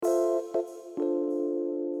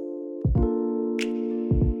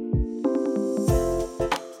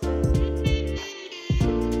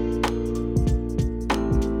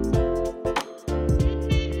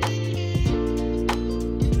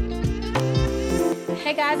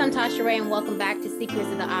Hey guys, I'm Tasha Ray and welcome back to Secrets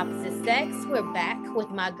of the Opposite Sex. We're back with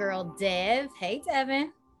my girl Dev. Hey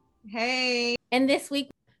Devin. Hey. And this week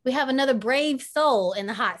we have another brave soul in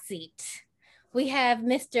the hot seat. We have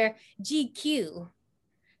Mr. GQ.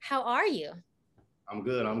 How are you? I'm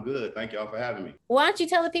good. Thank y'all for having me. Why don't you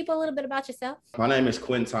tell the people a little bit about yourself? My name is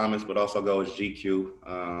Quentin Thomas, but also go as GQ.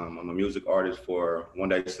 I'm a music artist for One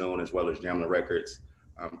Day Soon as well as Jamla Records.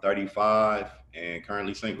 I'm 35 and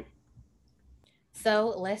currently single.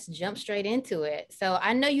 So let's jump straight into it. So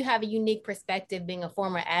I know you have a unique perspective being a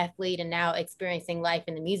former athlete and now experiencing life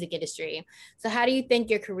in the music industry. So how do you think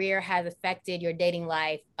your career has affected your dating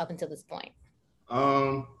life up until this point?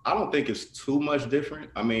 I don't think it's too much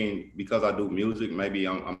different. I mean, because I do music, maybe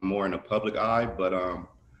I'm more in the public eye, but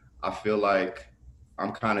I feel like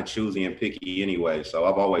I'm kind of choosy and picky anyway. So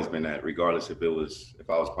I've always been that, regardless if I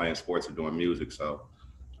was playing sports or doing music. So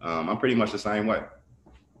I'm pretty much the same way.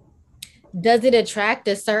 Does it attract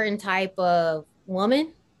a certain type of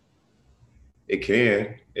woman? It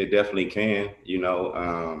can. It definitely can.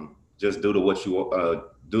 Just due to what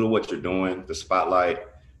you're doing, the spotlight,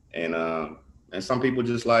 and some people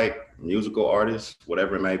just like musical artists,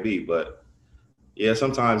 whatever it may be. But yeah,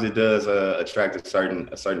 sometimes it does attract a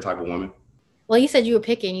certain type of woman. Well, you said you were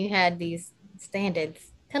picking. You had these standards.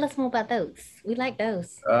 Tell us more about those. We like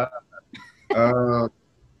those. I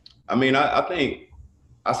mean, I think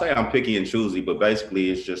I say I'm picky and choosy, but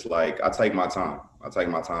basically it's just like I take my time. I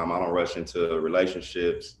don't rush into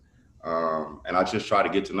relationships, and I just try to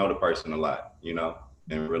get to know the person a lot,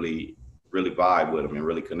 and really vibe with them and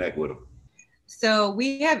really connect with them. So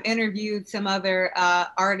we have interviewed some other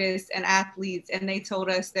artists and athletes, and they told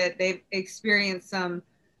us that they've experienced some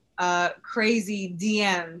crazy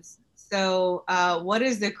DMs. So what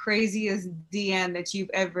is the craziest DM that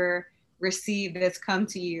you've ever received that's come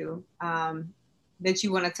to you that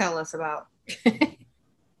you want to tell us about?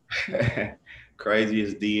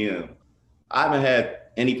 Craziest DM. I haven't had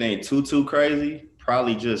anything too crazy.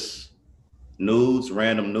 Probably just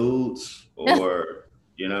random nudes, or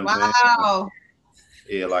you know what I'm saying?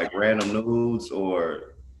 Yeah, like random nudes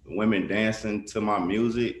or women dancing to my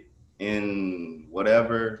music in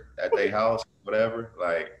whatever at their house, whatever,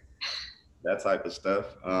 like that type of stuff.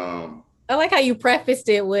 I like how you prefaced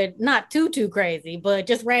it with not too crazy, but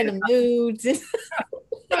just random nudes.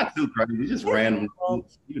 Not too crazy, just random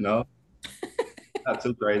nudes, not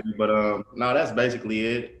too crazy. But no, that's basically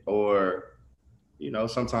it. Or,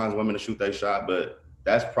 sometimes women will shoot their shot, but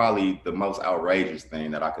that's probably the most outrageous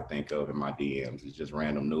thing that I could think of in my DMs is just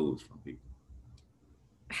random nudes from people.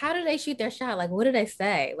 How do they shoot their shot? Like, what do they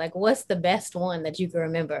say? Like, what's the best one that you can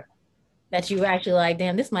remember that you actually like,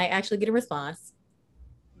 damn, this might actually get a response?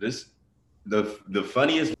 The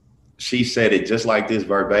funniest, she said it just like this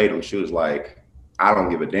verbatim. She was like, I don't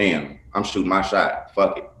give a damn. I'm shooting my shot.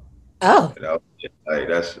 Fuck it. Oh. Like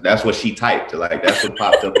that's what she typed. Like, that's what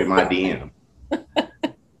popped up in my DM. You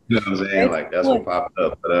know what I'm saying? Like, that's what popped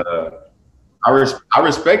up. But I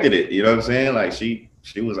respected it. You know what I'm saying? Like, she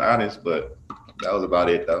was honest, but that was about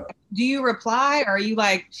it, though. Do you reply, or are you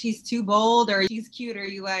like, she's too bold, or she's cute, or are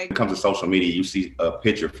you like? When it comes to social media, you see a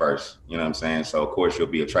picture first. You know what I'm saying? So, of course, you'll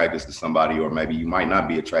be attracted to somebody, or maybe you might not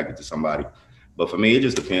be attracted to somebody. But for me, it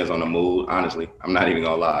just depends on the mood, honestly. I'm not even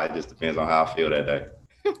going to lie. It just depends on how I feel that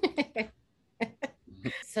day.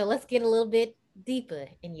 So let's get a little bit deeper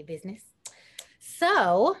in your business.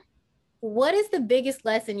 So what is the biggest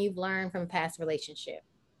lesson you've learned from a past relationship?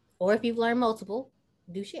 Or if you've learned multiple,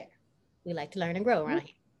 do share. We like to learn and grow around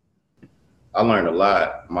here. I learned a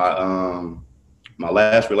lot. My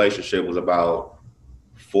last relationship was about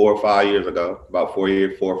 4 or 5 years ago, about 4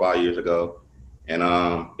 or 5 years ago. And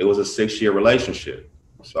it was a 6-year relationship.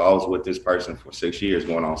 So I was with this person for 6 years,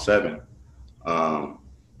 going on 7.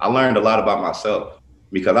 I learned a lot about myself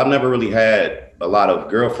because I've never really had a lot of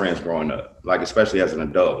girlfriends growing up, like especially as an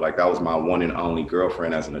adult. Like, that was my one and only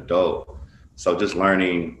girlfriend as an adult. So just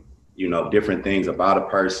learning, different things about a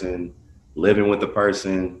person, living with the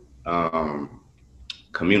person,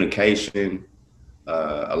 communication,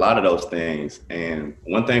 a lot of those things. And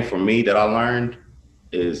one thing for me that I learned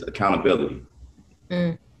is accountability.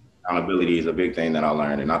 Accountability is a big thing that I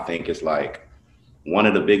learned. And I think it's like one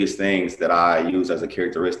of the biggest things that I use as a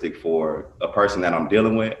characteristic for a person that I'm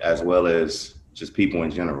dealing with, as well as just people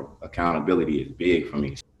in general. Accountability is big for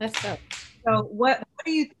me. That's dope. So what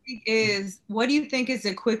do you think is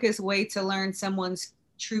the quickest way to learn someone's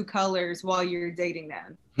true colors while you're dating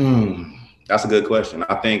them? That's a good question.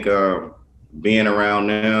 I think being around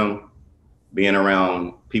them, being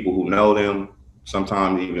around people who know them,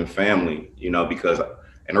 sometimes even family, because,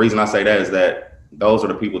 and the reason I say that is that those are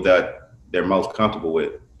the people that they're most comfortable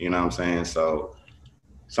with, you know what I'm saying? So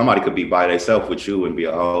somebody could be by themselves with you and be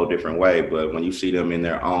a whole different way. But when you see them in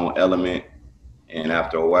their own element, and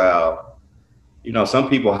after a while, you know, some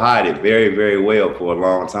people hide it very, very well for a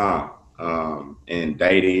long time in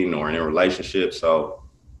dating or in a relationship. So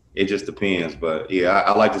it just depends. But yeah,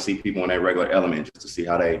 I like to see people in their regular element just to see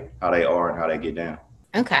how they are and how they get down.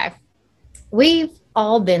 Okay. We've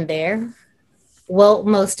all been there. Well,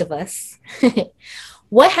 most of us.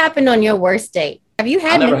 What happened on your worst date? Have you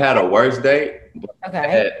had? I never had a worst date. But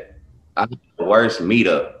Okay. I had the worst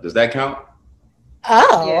meetup. Does that count?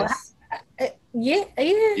 Oh, Yes. yeah.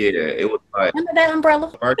 Yeah, it was like Under that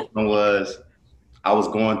umbrella. the first one was I was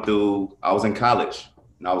in college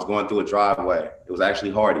and I was going through a driveway. It was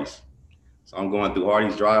actually Hardee's. So I'm going through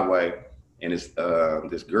Hardee's driveway and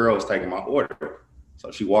this girl is taking my order.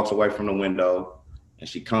 So she walks away from the window and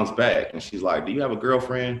she comes back and she's like, "Do you have a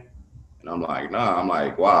girlfriend?" And I'm like, "Nah." I'm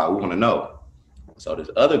like, "Why? We want to know." So this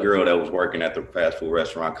other girl that was working at the fast food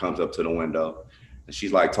restaurant comes up to the window and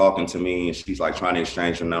she's like talking to me and she's like trying to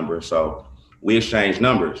exchange a number. So we exchange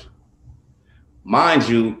numbers. Mind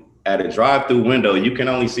you, at a drive-through window, you can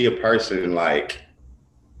only see a person like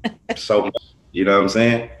so much, you know what I'm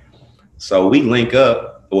saying? So we link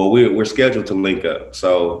up. Well, we're scheduled to link up.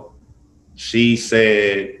 So she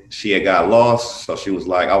said she had got lost. So I was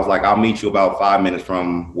like, "I'll meet you about 5 minutes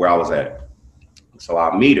from where I was at." So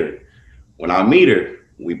I meet her. When I meet her,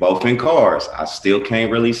 we both in cars. I still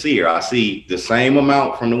can't really see her. I see the same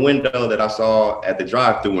amount from the window that I saw at the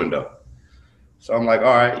drive-through window. So I'm like,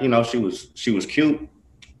 all right, you know, she was cute,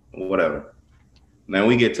 whatever. Then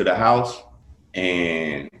we get to the house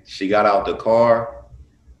and she got out the car.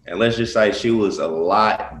 And let's just say she was a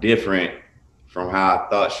lot different from how I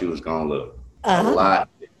thought she was gonna look. A lot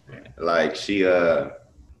different. Like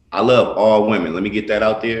I love all women. Let me get that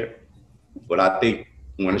out there. But I think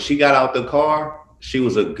when she got out the car, she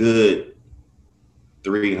was a good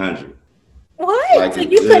 300. What? Like So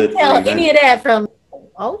you couldn't tell any of that from?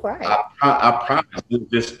 Oh, right. I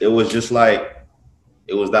promise. It was just like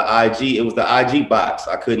it was the IG. It was the IG box.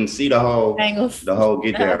 I couldn't see the whole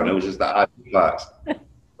get down. It was just the IG box.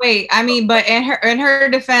 Wait, I mean, but in her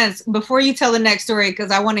defense, before you tell the next story,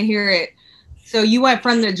 because I want to hear it. So you went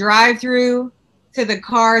from the drive-through to the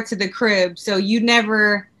car to the crib. So you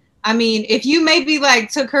never. I mean, if you maybe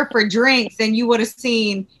like took her for drinks, then you would have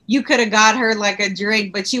seen you could have got her like a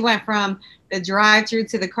drink, but you went from the drive-through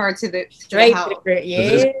to the car to the Straight house.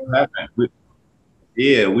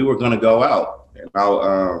 Yeah, we were gonna go out. And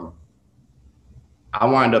I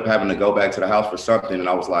wind up having to go back to the house for something, and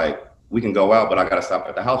I was like, "We can go out, but I gotta stop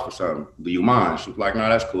at the house for something. Do you mind?" She was like, "No,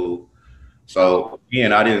 that's cool." So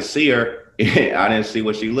again, I didn't see her. I didn't see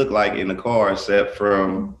what she looked like in the car, except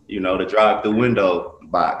from the drive-through window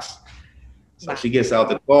box. So she gets out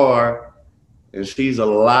the car, and she's a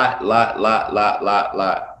lot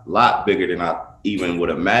bigger than I even would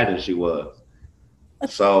imagine she was.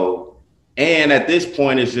 So, and at this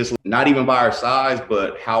point, it's just not even by her size,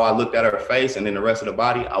 but how I looked at her face and then the rest of the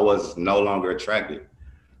body, I was no longer attracted.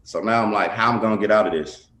 So now I'm like, how am I gonna get out of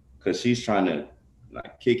this? Because she's trying to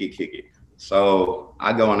like kick it. So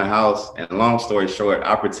I go in the house, and long story short,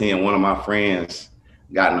 I pretend one of my friends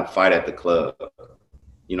got in a fight at the club.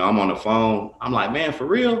 I'm on the phone. I'm like, "Man, for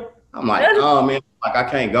real?" I'm like, "Oh man, like I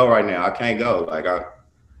can't go right now. I can't go.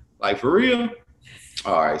 Like for real?"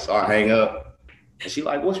 All right, so I hang up, and she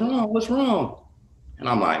like, "What's wrong? What's wrong?" And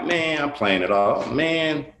I'm like, "Man, I'm playing it off.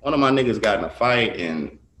 Man, one of my niggas got in a fight,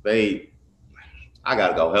 and I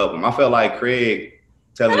gotta go help him." I felt like Craig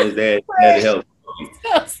telling his dad to help.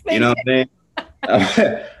 You know what I'm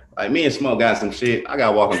saying? Like me and Smoke got some shit. I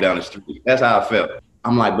gotta walk him down the street. That's how I felt.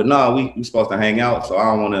 I'm like, "But no, we supposed to hang out, so I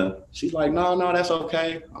don't want to." She's like, no, that's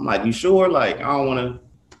okay. I'm like, "You sure?" Like, I don't want to.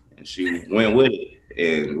 And she went with it,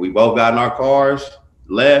 and we both got in our cars,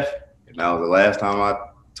 left, and that was the last time I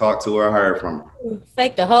talked to her or heard from her.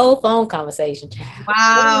 Fake the whole phone conversation.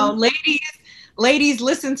 Wow, ladies,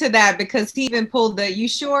 listen to that, because he even pulled the "you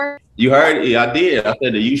sure?" You heard? Yeah, I did. I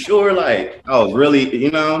said, "Are you sure?" Like, I was really, you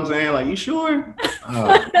know what I'm saying? Like, "You sure?"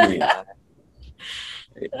 Oh, man.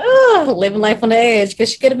 Living life on the edge,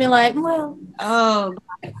 because she could have been like, "Well, oh."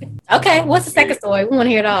 Okay, what's the second story? We want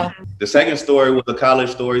to hear it all. The second story was a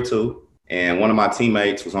college story too. And one of my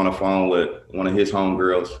teammates was on the phone with one of his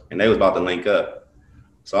homegirls, and they was about to link up.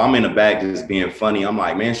 So I'm in the back just being funny. I'm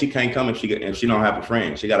like, "Man, she can't come if she don't have a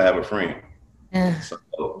friend. She got to have a friend."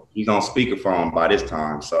 So he's on speakerphone by this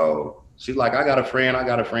time. So she's like, I got a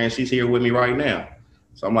friend. She's here with me right now.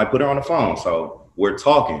 So I'm like, "Put her on the phone." So we're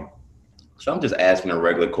talking. So I'm just asking her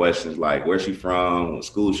regular questions like, where's she from? What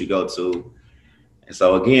school she go to? And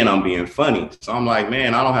so again, I'm being funny. So I'm like,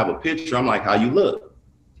 "Man, I don't have a picture." I'm like, "How you look?"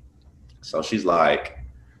 So she's like,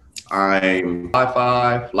 I'm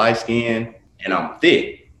 5'5", light skin, and I'm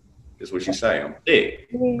thick. That's what she say. I'm thick,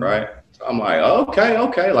 right? So I'm like,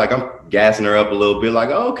 okay. Like I'm gassing her up a little bit. Like,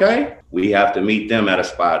 okay, we have to meet them at a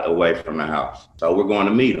spot away from the house. So we're going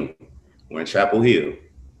to meet them. We're in Chapel Hill.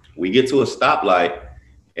 We get to a stoplight,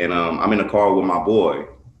 and I'm in the car with my boy.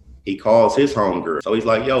 He calls his homegirl. So he's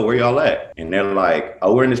like, yo, where y'all at? And they're like,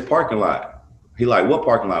 oh, we're in this parking lot. He like, what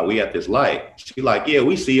parking lot? We at this light. She like, yeah,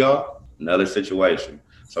 we see y'all. Another situation.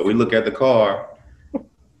 So we look at the car.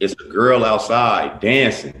 It's a girl outside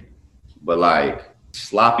dancing, but like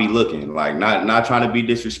sloppy looking, like not trying to be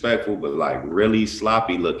disrespectful, but like really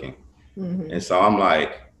sloppy looking. Mm-hmm. And so I'm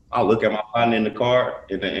like, I look at my partner in the car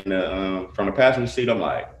in the from the passenger seat. I'm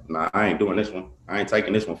like, nah, I ain't doing this one. I ain't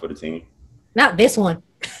taking this one for the team. Not this one.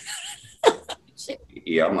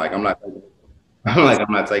 Yeah, I'm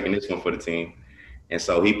not taking this one for the team. And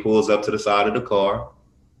so he pulls up to the side of the car.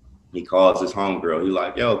 He calls his homegirl. He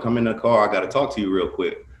like, yo, come in the car. I got to talk to you real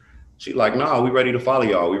quick. She like, nah, we ready to follow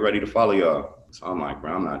y'all. So I'm like,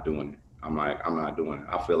 bro, I'm not doing it. I'm not doing it.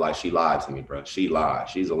 I feel like she lied to me, bro. She lied.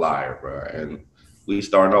 She's a liar, bro. And we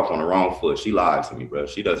started off on the wrong foot. She lied to me, bro.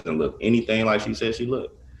 She doesn't look anything like she said she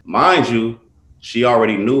looked. Mind you, she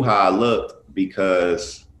already knew how I looked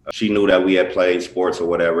because she knew that we had played sports or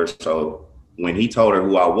whatever. So when he told her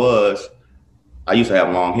who I was, I used to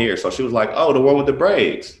have long hair. So she was like, oh, the one with the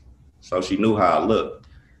braids. So she knew how I looked.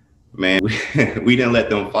 Man, we didn't let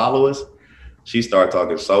them follow us. She started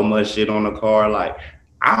talking so much shit on the car. Like,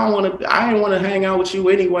 I didn't want to hang out with you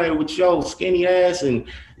anyway, with your skinny ass and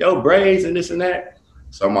your braids and this and that.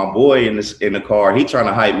 So my boy in the car, he trying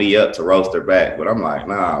to hype me up to roast her back. But I'm like,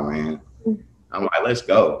 nah, man. I'm like, let's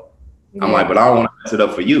go. Yeah. I'm like, but I don't want to mess it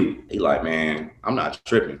up for you. He like, man, I'm not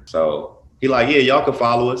tripping. So he like, yeah, y'all can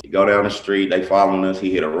follow us. You go down the street, they following us.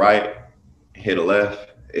 He hit a right, hit a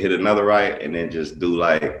left, hit another right, and then just do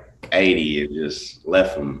like 80 and just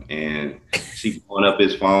left him. And she pulling up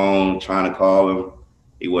his phone, trying to call him.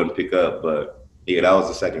 He wouldn't pick up, but yeah, that was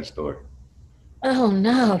the second story. Oh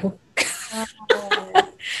no.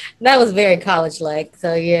 That was very college-like.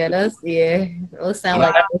 So yeah, those sound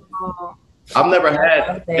like. I've never had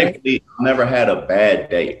a bad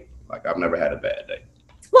date. Like I've never had a bad date.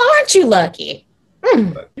 Well, aren't you lucky?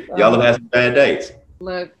 Y'all have had some bad dates.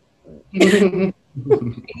 Look, you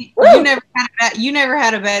never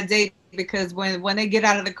had a bad date because when they get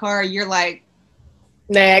out of the car, you're like,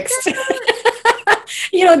 next.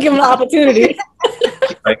 You don't give them the opportunity.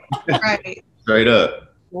 Right. Straight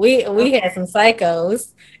up. We had some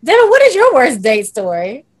psychos. Devin, what is your worst date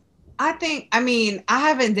story? I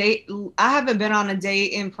haven't been on a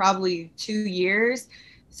date in probably 2 years.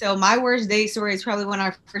 So my worst date story is probably when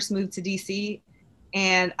I first moved to DC,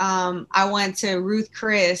 and I went to Ruth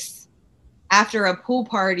Chris after a pool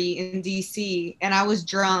party in DC, and I was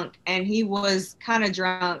drunk and he was kind of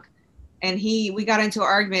drunk, and we got into an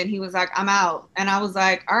argument. He was like, I'm out. And I was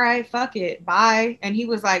like, all right, fuck it. Bye. And he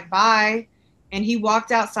was like, bye. And he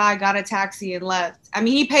walked outside, got a taxi and left. I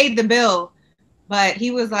mean, he paid the bill, but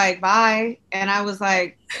he was like, bye. And I was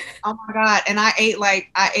like, oh my God. And I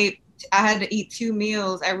had to eat 2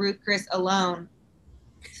 meals at Ruth Chris alone.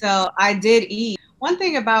 So I did eat. One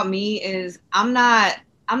thing about me is I'm not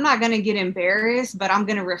going to get embarrassed, but I'm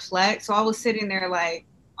going to reflect. So I was sitting there like,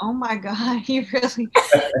 oh my God, you really,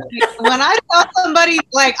 when I tell somebody,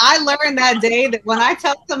 like I learned that day that when I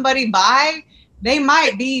tell somebody bye, they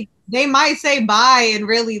might say bye and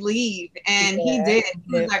really leave. And he did.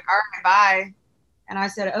 He was like, all right, bye. And I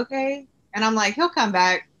said, okay. And I'm like, he'll come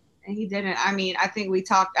back. And he didn't. I mean, I think we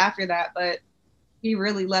talked after that, but he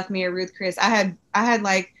really left me at Ruth Chris. I had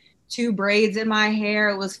like 2 braids in my hair.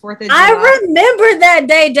 It was 4th of July. I remember that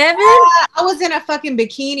day, Devin. I was in a fucking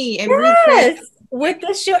bikini and Ruth Chris. With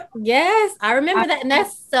the short. Yes, I remember that. And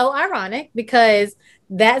that's so ironic because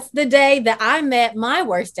that's the day that I met my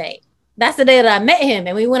worst date. That's the day that I met him,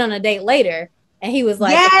 and we went on a date later, and he was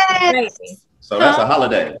like, yes. So that's a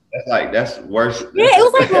holiday. That's worse. Yeah,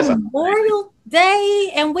 it was like Memorial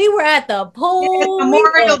Day, and we were at the pool. Yeah,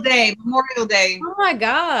 Memorial Day. Oh my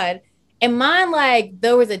God. And mine, like,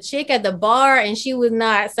 there was a chick at the bar and she would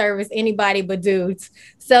not service anybody but dudes.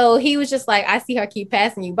 So he was just like, I see her keep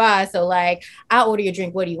passing you by. So like, I'll order your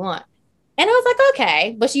drink. What do you want? And I was like,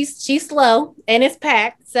 okay, but she's slow and it's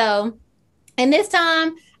packed. So, and this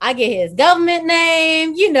time I get his government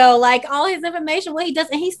name, like all his information, what he does.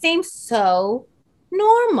 And he seems so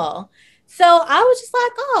normal. So I was just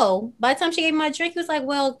like, oh, by the time she gave me my drink, he was like,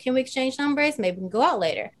 well, can we exchange numbers? Maybe we can go out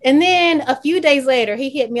later. And then a few days later,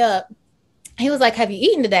 he hit me up. He was like, have you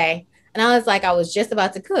eaten today? And I was like, I was just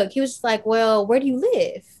about to cook. He was just like, well, where do you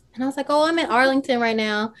live? And I was like, oh, I'm in Arlington right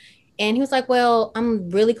now. And he was like, well, I'm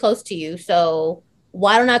really close to you, so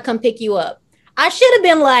why don't I come pick you up? I should have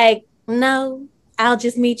been like, no, I'll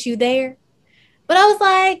just meet you there. But I was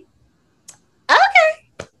like, okay,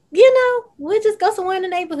 we'll just go somewhere in the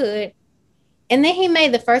neighborhood. And then he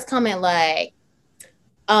made the first comment like,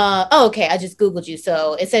 oh, okay, I just Googled you.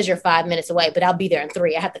 So it says you're 5 minutes away, but I'll be there in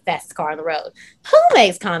 3. I have the fastest car on the road. Who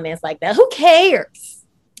makes comments like that? Who cares?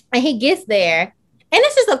 And he gets there, and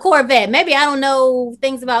it's just a Corvette. Maybe I don't know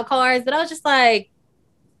things about cars, but I was just like,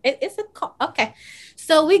 it's a car. Okay.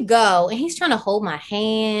 So we go, and he's trying to hold my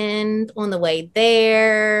hand on the way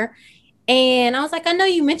there. And I was like, I know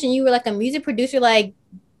you mentioned you were like a music producer. Like,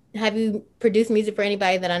 have you produced music for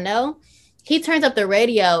anybody that I know? He turns up the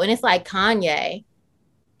radio, and it's like Kanye.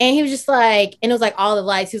 And he was just like, and it was like all the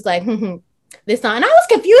lights. He was like, this song. And I was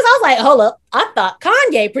confused. I was like, hold up. I thought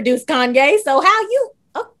Kanye produced Kanye. So how you?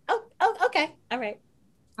 Oh, okay. All right.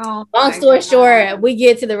 Oh, long story short, we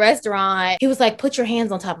get to the restaurant. He was like, put your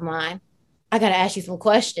hands on top of mine. I got to ask you some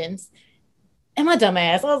questions. And my dumb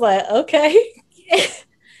ass, I was like, okay.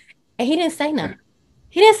 And he didn't say nothing.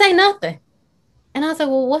 He didn't say nothing. And I was like,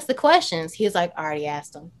 well, what's the questions? He was like, I already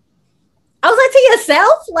asked them. I was like, to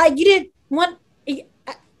yourself? Like, you didn't want...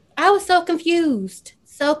 I was so confused.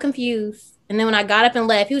 And then when I got up and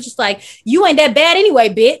left, he was just like, you ain't that bad anyway,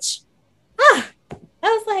 bitch.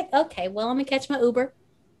 I was like, okay, well, I'm going to catch my Uber.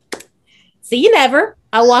 See you never.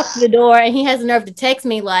 I walked to the door, and he has the nerve to text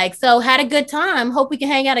me like, so had a good time. Hope we can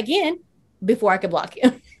hang out again, before I could block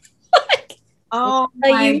him. Oh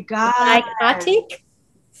my God.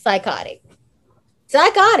 Psychotic.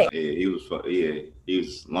 Yeah, he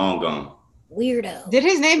was long gone. Weirdo. Did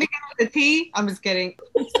his name begin with a T? I'm just kidding.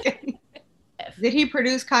 Did he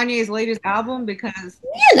produce Kanye's latest album? Because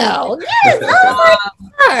yes. So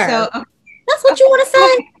that's what you want to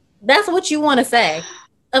say. That's what you want to say.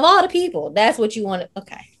 Of all the people, that's what you want to.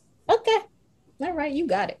 Okay. All right, you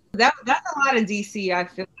got it. That's a lot of DC. I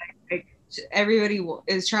feel like everybody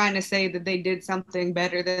is trying to say that they did something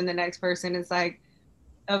better than the next person. It's like,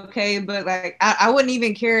 okay, but like I wouldn't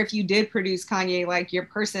even care if you did produce Kanye. Like, your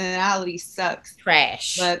personality sucks.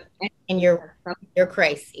 Trash. But and you're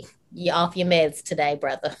crazy. You off your meds today,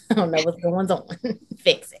 brother. I don't know what's going on.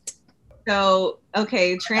 Fix it. So,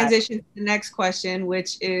 okay, transition to the next question,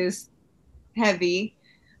 which is heavy.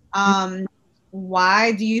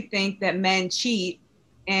 Why do you think that men cheat?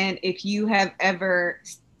 And if you have ever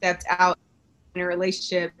stepped out in a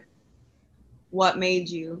relationship, what made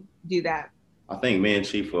you do that? I think men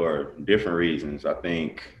cheat for different reasons. I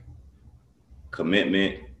think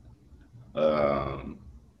commitment,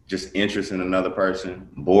 just interest in another person,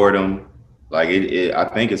 boredom. Like I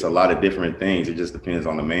think it's a lot of different things. It just depends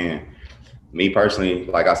on the man. Me personally,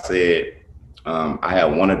 like I said, I had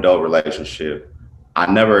one adult relationship. I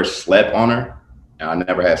never slept on her, and I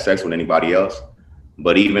never had sex with anybody else.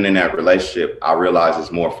 But even in that relationship, I realized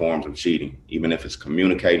there's more forms of cheating, even if it's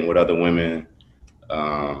communicating with other women.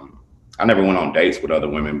 I never went on dates with other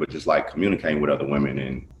women, but just like communicating with other women.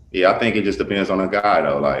 And yeah, I think it just depends on the guy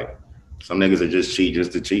though. Like, some niggas will just cheat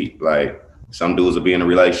just to cheat. Like, some dudes will be in a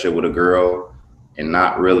relationship with a girl and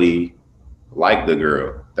not really like the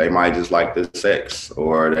girl. They might just like the sex,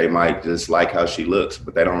 or they might just like how she looks,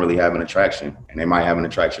 but they don't really have an attraction, and they might have an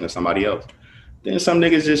attraction to somebody else. Then some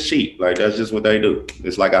niggas just cheat. Like, that's just what they do.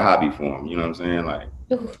 It's like a hobby for them. You know what I'm saying? Like,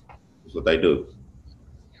 that's what they do.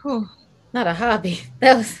 Not a hobby.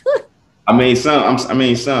 That was... I mean, some,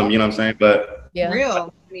 you know what I'm saying? But yeah,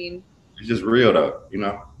 real. I mean, it's just real though, you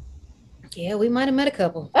know? Yeah, we might have met a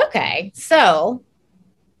couple. Okay, so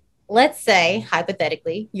let's say,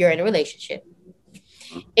 hypothetically, you're in a relationship.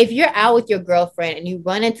 If you're out with your girlfriend and you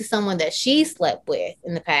run into someone that she slept with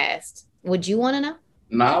in the past, would you want to know?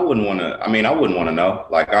 No, I wouldn't want to. I mean, I wouldn't want to know.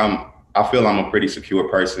 Like, I feel I'm a pretty secure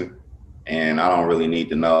person, and I don't really need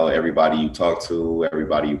to know everybody you talk to,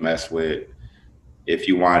 everybody you mess with. If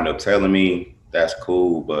you wind up telling me, that's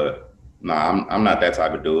cool, but nah, I'm not that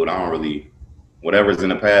type of dude. I don't really, whatever's in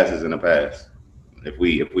the past is in the past. If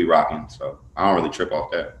we rocking, so I don't really trip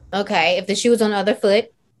off that. Okay, if the shoe was on the other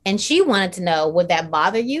foot and she wanted to know, would that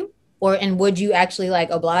bother you? And would you actually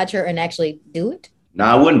like oblige her and actually do it?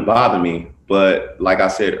 No, it wouldn't bother me. But like I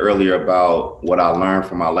said earlier about what I learned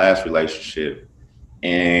from my last relationship,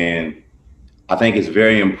 and I think it's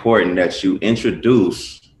very important that you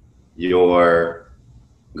introduce your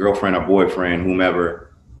girlfriend or boyfriend,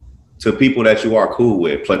 whomever, to people that you are cool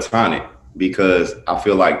with, platonic, because I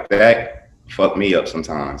feel like that fucked me up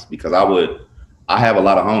sometimes, because I have a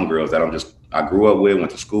lot of homegirls that I grew up with,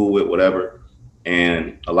 went to school with, whatever.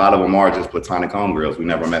 And a lot of them are just platonic homegirls. We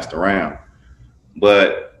never messed around.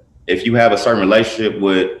 But if you have a certain relationship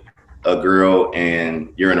with a girl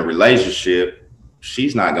and you're in a relationship,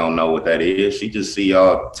 she's not gonna know what that is. She just see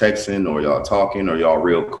y'all texting or y'all talking or y'all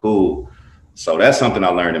real cool. So that's something I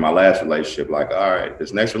learned in my last relationship. Like, all right,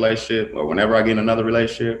 this next relationship or whenever I get in another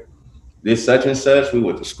relationship, this such and such, we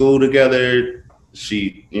went to school together.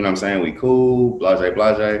 She, you know what I'm saying? We cool, blase,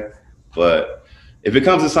 blase. But if it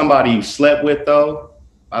comes to somebody you slept with though,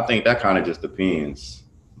 I think that kind of just depends.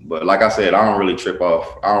 But like I said, I don't really trip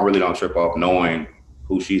off. I don't really trip off knowing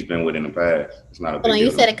who she's been with in the past. It's not a big Well, deal.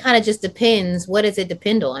 you said it kind of just depends. What does it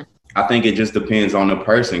depend on? I think it just depends on the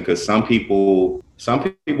person because some people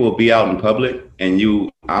will be out in public and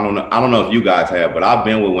I don't know if you guys have, but I've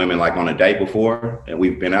been with women like on a date before and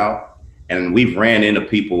we've been out and we've ran into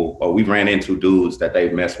people or we've ran into dudes that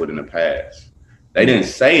they've messed with in the past. They didn't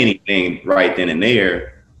say anything right then and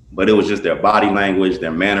there, but it was just their body language,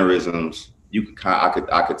 their mannerisms.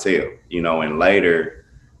 I could tell, you know, and later,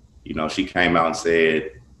 you know, she came out and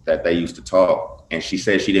said that they used to talk and she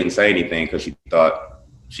said she didn't say anything because she thought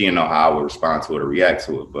she didn't know how I would respond to it or react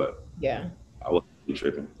to it, but yeah, I wasn't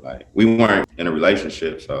tripping. Like we weren't in a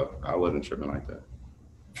relationship, so I wasn't tripping like that.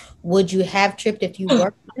 Would you have tripped if you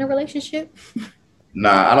were in a relationship?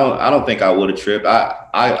 Nah, I don't think I would have tripped.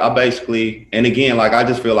 I basically, and again, like I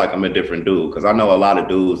just feel like I'm a different dude because I know a lot of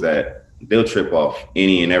dudes that they'll trip off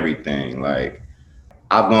any and everything. Like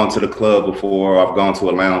I've gone to the club before, I've gone to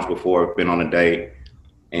a lounge before, been on a date,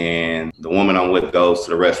 and the woman I'm with goes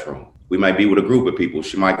to the restroom. We might be with a group of people.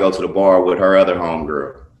 She might go to the bar with her other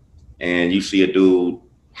homegirl. And you see a dude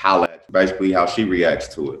holler at basically how she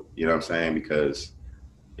reacts to it. You know what I'm saying? Because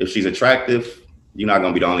if she's attractive, you're not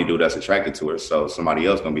going to be the only dude that's attracted to her. So somebody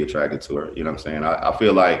else going to be attracted to her. You know what I'm saying? I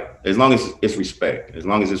feel like as long as it's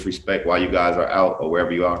respect while you guys are out or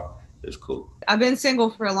wherever you are, it's cool. I've been single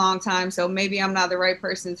for a long time, so maybe I'm not the right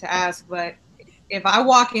person to ask. But if I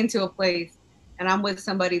walk into a place and I'm with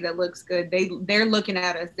somebody that looks good, they're looking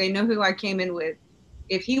at us. They know who I came in with.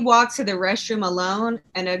 If he walks to the restroom alone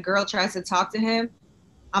and a girl tries to talk to him,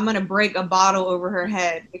 I'm going to break a bottle over her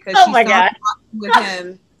head because she's talking with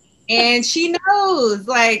him. And she knows.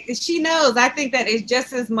 I think that it's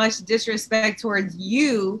just as much disrespect towards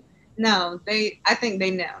you. No, I think they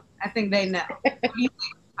know. What do you think,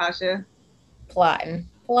 Tasha? Plotting.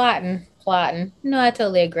 No, I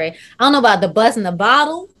totally agree. I don't know about the bus and the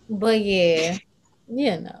bottle, but yeah,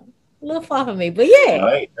 you know, a little far from me. But yeah,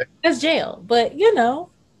 right. That's jail. But you know,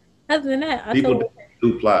 other than that, people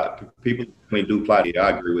do plot. People do plot. Yeah,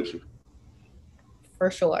 I agree with you. For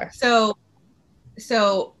sure. So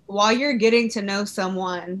while you're getting to know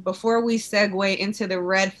someone, before we segue into the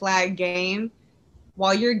red flag game,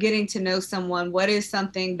 while you're getting to know someone, what is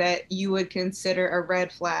something that you would consider a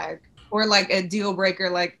red flag or like a deal breaker,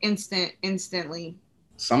 like instantly?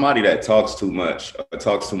 Somebody that talks too much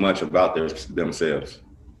about themselves.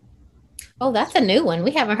 Oh, that's a new one.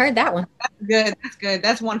 We haven't heard that one. That's good.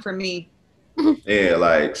 That's one for me. Yeah,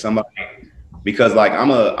 like somebody, because like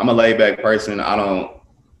I'm a laid back person. I'm a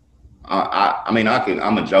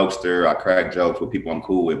jokester. I crack jokes with people I'm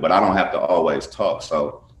cool with, but I don't have to always talk.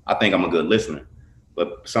 So I think I'm a good listener.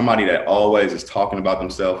 But somebody that always is talking about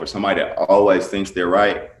themselves or somebody that always thinks they're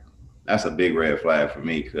right, that's a big red flag for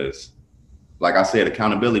me because, like I said,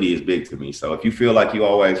 accountability is big to me. So if you feel like you're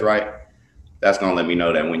always right, that's going to let me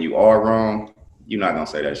know that when you are wrong, you're not going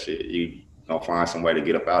to say that shit. You're going to find some way to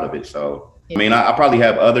get up out of it. So, I mean, I probably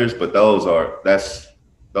have others, but those are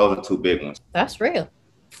two big ones. That's real.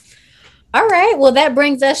 All right. Well, that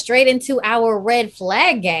brings us straight into our red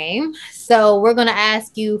flag game. So we're going to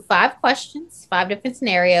ask you 5 questions, 5 different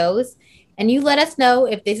scenarios, and you let us know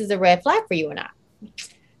if this is a red flag for you or not.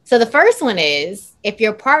 So the first one is, if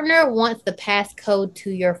your partner wants the passcode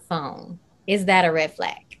to your phone, is that a red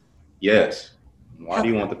flag? Yes. Why do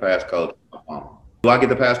you want the passcode to my phone? Do I get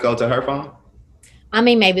the passcode to her phone? I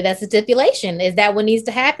mean, maybe that's a stipulation. Is that what needs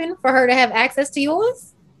to happen for her to have access to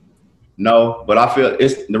yours? No, but I feel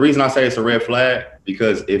it's the reason I say it's a red flag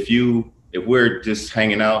because if we're just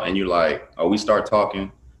hanging out and you're like, we start talking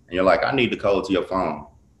and you're like, I need the code to your phone.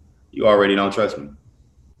 You already don't trust me.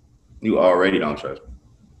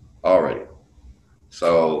 Already.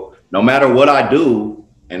 So no matter what I do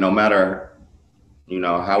and no matter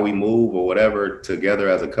how we move or whatever together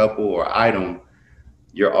as a couple or item,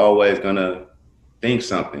 you're always going to think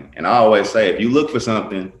something. And I always say, if you look for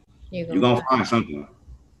something, you're going to find something,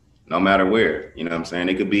 no matter where. You know what I'm saying?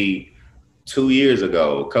 It could be 2 years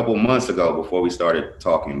ago, a couple months ago before we started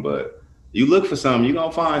talking, but you look for something, you're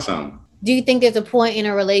going to find something. Do you think there's a point in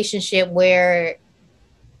a relationship where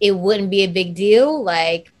it wouldn't be a big deal,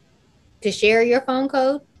 like to share your phone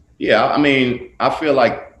code? Yeah, I mean, I feel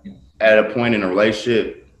like at a point in a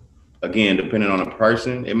relationship, again, depending on the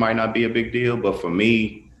person, it might not be a big deal. But for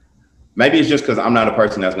me, maybe it's just because I'm not a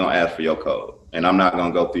person that's gonna ask for your code, and I'm not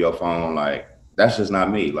gonna go through your phone. Like, that's just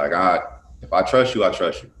not me. Like, if I trust you, I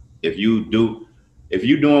trust you. If you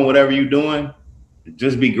doing whatever you're doing,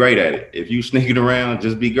 just be great at it. If you sneaking around,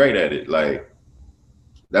 just be great at it. Like,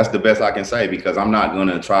 that's the best I can say, because I'm not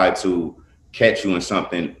gonna try to catch you in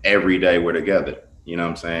something every day we're together. You know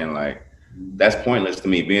what I'm saying? Like, that's pointless to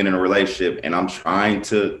me, being in a relationship and I'm trying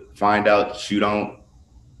to find out you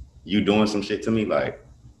doing some shit to me. Like,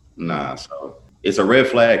 nah. So it's a red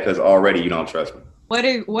flag because already you don't trust me. What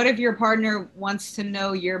if your partner wants to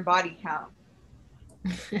know your body count?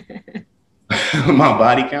 My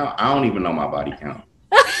body count? I don't even know my body count.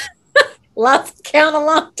 Lost count a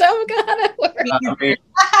long time ago. I mean,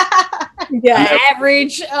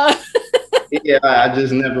 average. Yeah, I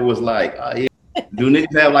just never was like, oh, yeah. Do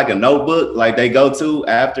niggas have like a notebook like they go to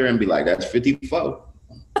after and be like, that's 54?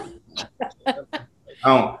 I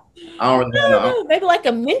don't really know. Maybe like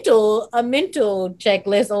a mental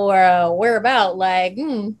checklist or a whereabout. Like,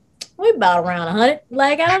 we about around 100.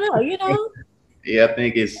 Like, I don't know, you know. Yeah,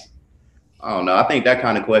 I don't know. I think that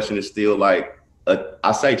kind of question is still like,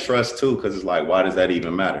 I say trust too, because it's like, why does that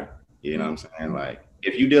even matter? You know what I'm saying? Like,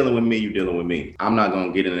 if you're dealing with me, you're dealing with me. I'm not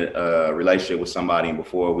gonna get in a relationship with somebody, and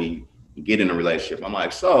before we get in a relationship, I'm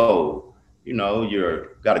like, so, you know,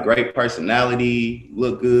 you're got a great personality,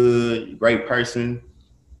 look good, great person.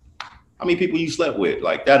 How many people you slept with?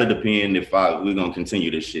 Like, that'll depend if we're gonna continue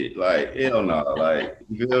this shit. Like, hell no. Like,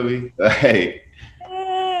 you feel me? Like,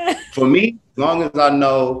 for me, as long as I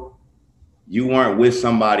know you weren't with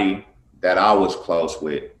somebody that I was close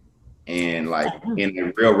with and like in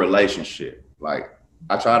a real relationship, like,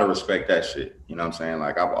 I try to respect that shit. You know what I'm saying?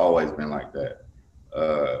 Like, I've always been like that.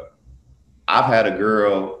 I've had a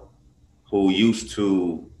girl who used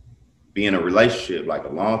to be in a relationship, like a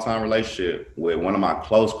long time relationship, with one of my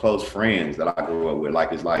close friends that I grew up with.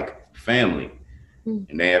 Like, it's like family.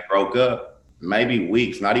 And they had broke up. Maybe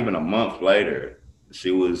weeks, not even a month later,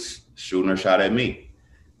 she was shooting her shot at me.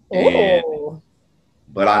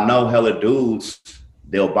 But I know hella dudes,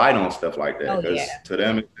 they'll bite on stuff like that. Because to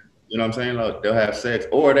them, you know what I'm saying? Like, they'll have sex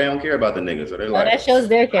or they don't care about the niggas. So they're like, that shows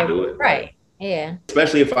their character. Right. Like, yeah.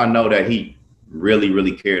 Especially if I know that he really,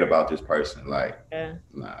 really cared about this person. Like,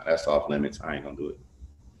 nah, that's off limits. I ain't gonna do it.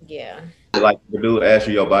 Yeah. Like, the dude ask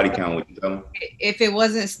you your body count, what you tell him? If it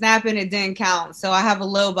wasn't snapping, it didn't count. So I have a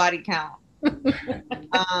low body count.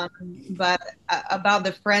 But about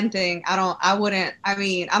the friend thing,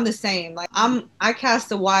 I'm the same. Like, I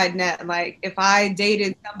cast a wide net. Like, if I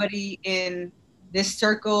dated somebody in this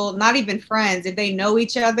circle, not even friends, if they know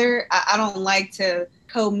each other, I don't like to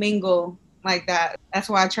co-mingle like that. That's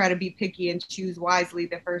why I try to be picky and choose wisely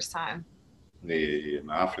the first time. Yeah,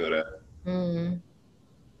 no, I feel that.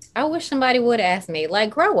 I wish somebody would ask me, like,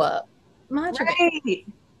 grow up. Right.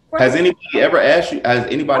 Has anybody ever asked you? Has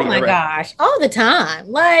anybody ever? Oh my gosh, all the time.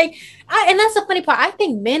 Like, and that's the funny part. I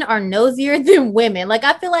think men are nosier than women. Like,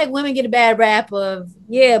 I feel like women get a bad rap of,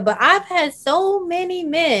 but I've had so many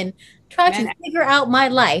men try to figure out my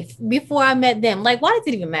life before I met them. Like, why does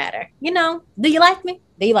it even matter? You know, do you like me?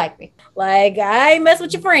 Do you like me? Like, I mess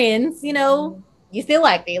with your friends, you know, you still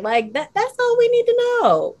like me. Like, that's all we need to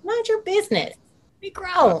know. Mind your business. Be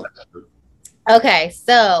grown. Okay,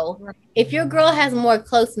 so if your girl has more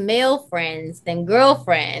close male friends than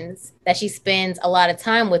girlfriends that she spends a lot of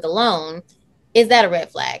time with alone, is that a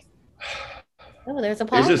red flag? Oh, there's a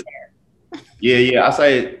pause there. Yeah. I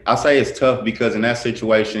say it's tough because in that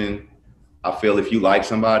situation, I feel if you like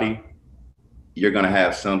somebody, you're gonna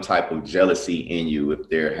have some type of jealousy in you if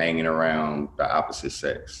they're hanging around the opposite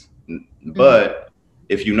sex. But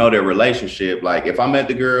if you know their relationship, like if I met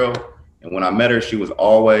the girl and when I met her, she was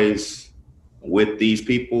always with these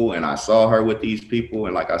people and I saw her with these people,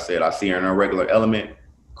 and like I said, I see her in a regular element,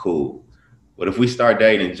 cool. But if we start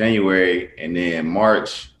dating in January and then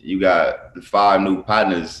March, you got 5 new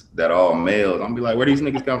partners that are all males, I'm be like, where these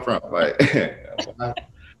niggas come from? Like,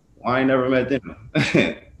 why I ain't never met them?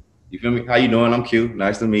 You feel me? How you doing? I'm cute.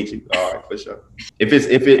 Nice to meet you. All right, for sure. If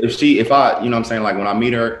I, you know what I'm saying? Like when I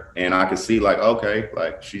meet her and I can see like, okay,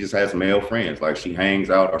 like she just has male friends. Like she hangs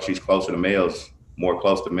out or she's closer to males, more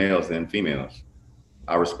close to males than females.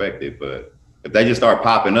 I respect it. But if they just start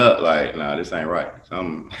popping up, like, nah, this ain't right.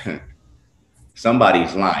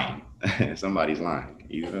 Somebody's lying. Somebody's lying.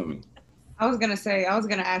 You feel me? I was gonna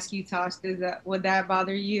ask you, Tosh, would that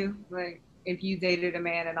bother you? Like if you dated a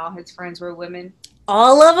man and all his friends were women?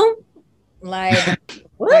 All of them? Like,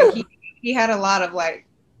 like he had a lot of like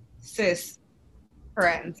cis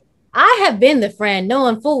friends. I have been the friend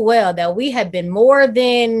knowing full well that we have been more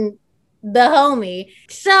than the homie.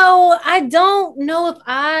 So I don't know if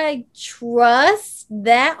I trust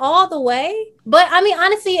that all the way. But I mean,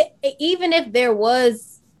 honestly, even if there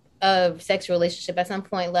was a sexual relationship at some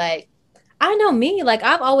point, like I know me, like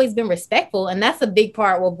I've always been respectful, and that's a big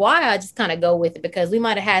part of why I just kind of go with it, because we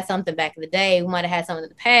might have had something back in the day, we might have had something in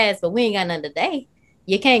the past, but we ain't got nothing today.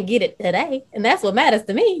 You can't get it today, and that's what matters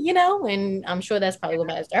to me, you know. And I'm sure that's probably what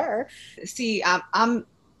matters to her. See, I'm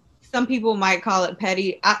some people might call it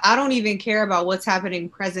petty. I don't even care about what's happening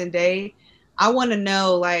present day. I want to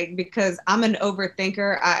know, like, because I'm an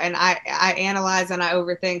overthinker, and I analyze and I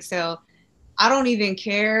overthink. So I don't even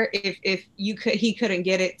care if he couldn't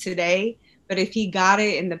get it today, but if he got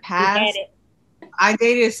it in the past. I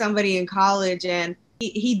dated somebody in college, and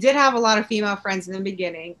he did have a lot of female friends in the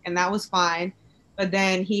beginning, and that was fine. But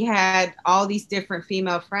then he had all these different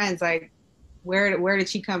female friends. Like, where did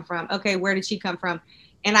she come from? Okay, where did she come from?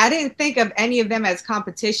 And I didn't think of any of them as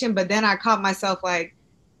competition, but then I caught myself like,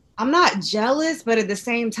 I'm not jealous, but at the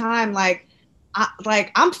same time, like,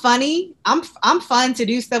 I'm funny. I'm fun to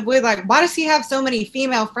do stuff with. Like, why does he have so many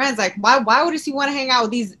female friends? Like, why would he want to hang out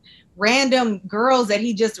with these random girls that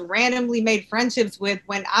he just randomly made friendships with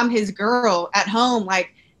when I'm his girl at home?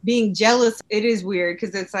 Like, being jealous, it is weird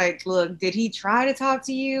because it's like, look, did he try to talk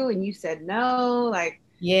to you and you said no? Like,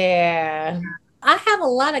 yeah. I have a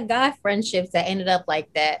lot of guy friendships that ended up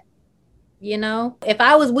like that. You know, if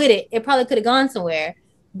I was with it, it probably could have gone somewhere.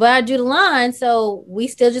 But I drew the line, so we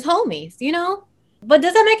still just homies, you know? But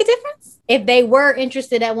does that make a difference? If they were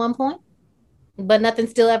interested at one point, but nothing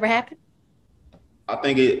still ever happened? I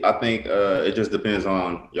think it just depends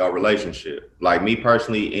on your relationship. Like me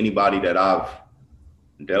personally, anybody that I've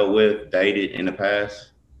dealt with, dated in the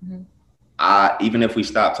past, Mm-hmm. I even if we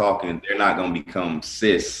stop talking, they're not gonna become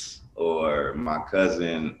sis or my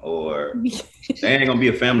cousin, or they ain't gonna be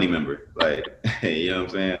a family member. Like, you know what I'm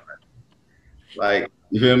saying? Like,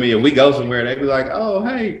 you feel me? If we go somewhere, they be like, "Oh,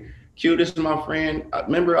 hey, Q, this is my friend.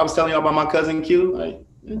 Remember I was telling y'all about my cousin Q? Like,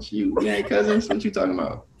 it's you. We ain't cousins. What you talking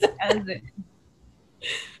about?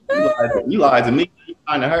 You lied to me. You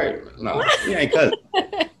lied to her. No, we ain't cousins.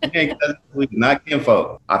 We ain't cousins. We not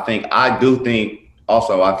kinfolk." I do think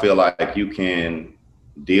also, I feel like you can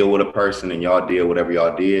deal with a person and y'all deal whatever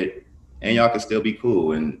y'all did, and y'all can still be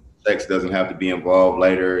cool, and sex doesn't have to be involved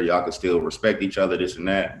later. Y'all can still respect each other, this and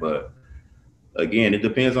that. But again, it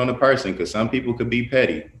depends on the person, because some people could be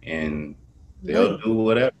petty and they'll do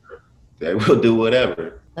whatever. They will do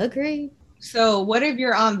whatever. Agreed. so what if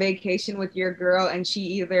you're on vacation with your girl and she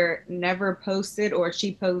either never posted or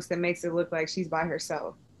she posts and makes it look like she's by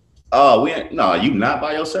herself? Oh, no, you not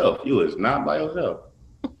by yourself. You is not by yourself.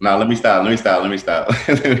 Now let me stop. Let me stop. Let me stop.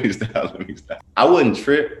 Let me stop. Let me stop. I wouldn't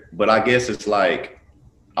trip, but I guess it's like,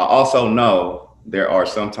 I also know there are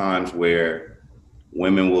some times where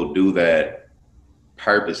women will do that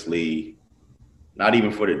purposely, not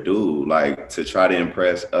even for the dude, like to try to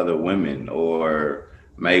impress other women or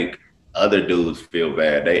make other dudes feel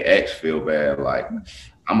bad. They ex feel bad. Like,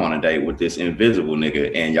 I'm on a date with this invisible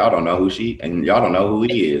nigga, and y'all don't know y'all don't know who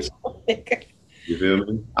he is. You feel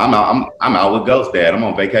me? I'm out with Ghost Dad. I'm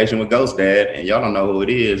on vacation with Ghost Dad, and y'all don't know who it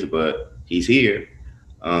is, but he's here.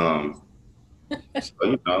 So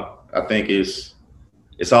I think it's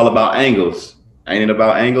all about angles. Ain't it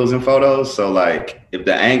about angles and photos? So like, if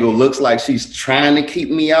the angle looks like she's trying to keep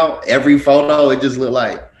me out, every photo it just look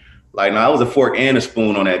like no, it was a fork and a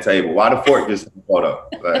spoon on that table. Why the fork just in the photo?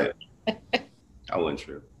 Like, I wouldn't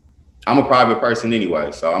trip. I'm a private person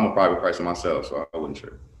anyway, so I'm a private person myself, so I wouldn't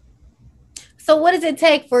trip. So what does it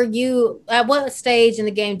take for you? At what stage in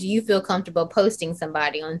the game do you feel comfortable posting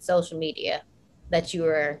somebody on social media that you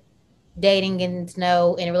are dating, getting to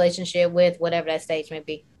know, in a relationship with, whatever that stage may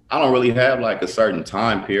be? I don't really have like a certain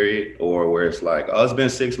time period, or where it's like, oh, it's been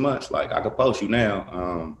 6 months. Like, I could post you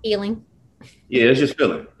now. Healing. Yeah, it's just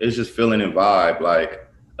feeling. It's just feeling and vibe. Like,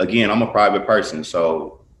 again, I'm a private person,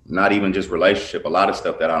 so not even just relationship. A lot of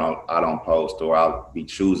stuff that I don't post, or I'll be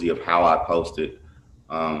choosy of how I post it.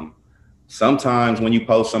 Sometimes when you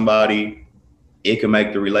post somebody, it can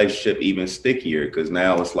make the relationship even stickier, because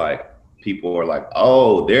now it's like people are like,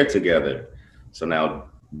 oh, they're together. So now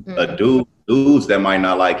dudes that might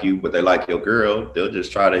not like you, but they like your girl, they'll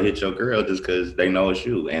just try to hit your girl just because they know it's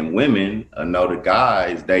you. And women know the guy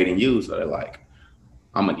is dating you, so they're like,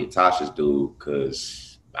 I'm gonna get Tasha's dude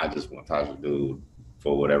because I just want Tasha's dude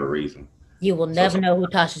for whatever reason. You will never know who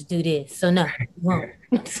Tasha's dude is, so no, you won't.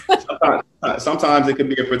 Sometimes it could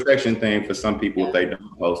be a protection thing for some people if they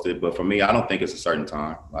don't post it, but for me, I don't think it's a certain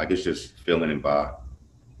time. Like, it's just feeling and vibe.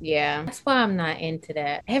 Yeah, that's why I'm not into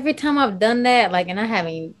that. Every time I've done that, like, and I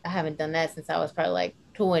haven't done that since I was probably like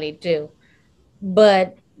 22.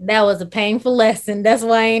 But that was a painful lesson. That's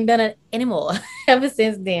why I ain't done it anymore ever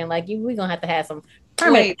since then. Like we're gonna have to have some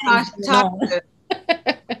permanent. Wait,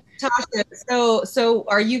 Tasha, so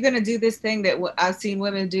are you gonna do this thing that I've seen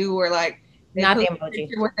women do, where like they Not put the a emoji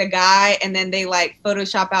picture with a guy and then they like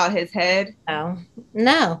Photoshop out his head?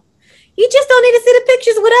 No. You just don't need to see the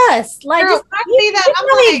pictures with us. Like, Girl, just, I see that. I'm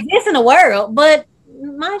really like, exist in the world, but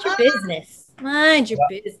mind your business. Mind your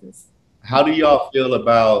business. How do y'all feel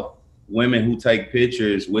about women who take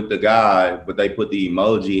pictures with the guy, but they put the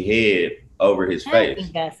emoji head over his I face?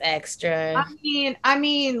 think that's extra. I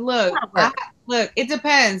mean, look, it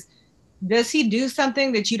depends. Does he do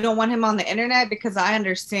something that you don't want him on the internet? Because I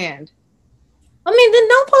understand. I mean, then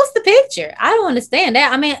don't post the picture. I don't understand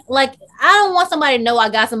that. I mean, like, I don't want somebody to know I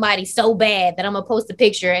got somebody so bad that I'm gonna post a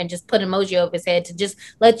picture and just put an emoji over his head to just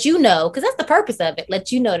let you know, because that's the purpose of it.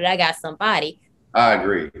 Let you know that I got somebody. I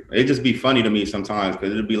agree. It just be funny to me sometimes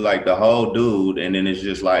because it'll be like the whole dude, and then it's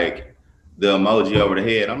just like the emoji over the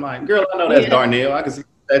head. I'm like, girl, I know that's Darnell. I can see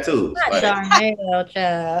tattoos. Not like, Darnell,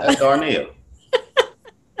 child. That's Darnell.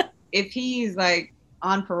 If he's like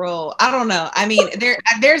on parole, I don't know. I mean,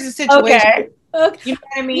 there's a situation. Okay. You know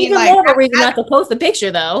what I mean? Even like, more of a reason not to post a picture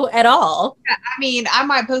though at all. I mean, I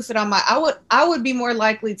might post it on my. I would be more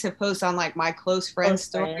likely to post on like my close friends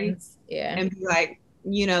story. Yeah. And be like,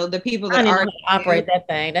 you know, the people that are operate that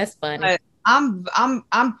thing. That's funny. But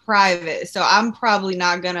I'm private, so I'm probably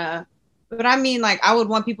not gonna. But I mean, like, I would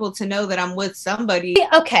want people to know that I'm with somebody.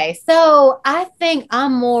 Okay, so I think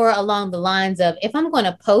I'm more along the lines of, if I'm going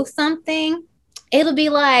to post something, it'll be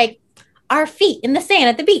like our feet in the sand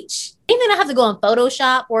at the beach. Even I have to go on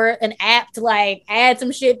Photoshop or an app to like add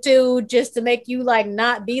some shit to just to make you like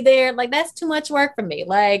not be there. Like, that's too much work for me.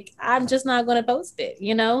 Like, I'm just not going to post it,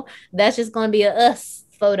 you know? That's just going to be a us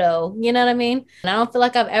photo, you know what I mean? And I don't feel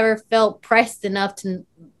like I've ever felt pressed enough to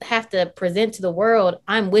have to present to the world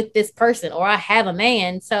I'm with this person or I have a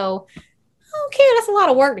man. So I don't care. That's a lot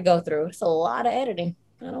of work to go through. It's a lot of editing.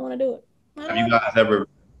 I don't want to do it.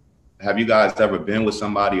 Have you guys ever been with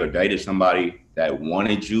somebody or dated somebody that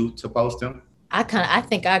wanted you to post them? I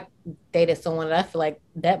think I dated someone that I feel like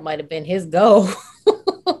that might have been his goal.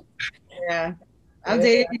 Yeah. I've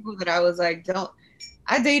dated people that I was like,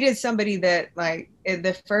 I dated somebody that like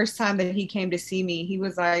the first time that he came to see me, he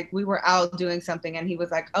was like, we were out doing something and he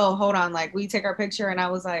was like, oh, hold on, like, will you take our picture? And I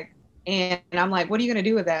was like, and I'm like, what are you gonna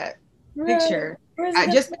do with that picture?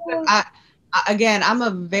 Again, I'm a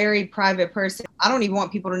very private person. I don't even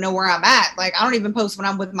want people to know where I'm at. Like, I don't even post when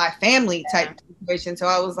I'm with my family type situation. So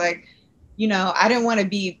I was like, you know, I didn't want to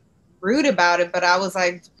be rude about it, but I was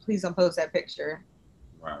like, please don't post that picture.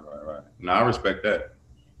 Right. No, I respect that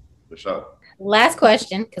for sure. Last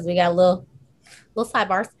question, because we got little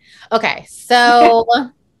sidebars. Okay, so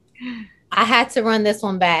I had to run this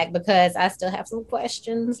one back because I still have some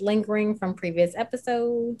questions lingering from previous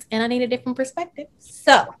episodes and I need a different perspective.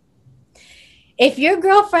 So if your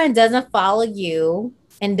girlfriend doesn't follow you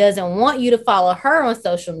and doesn't want you to follow her on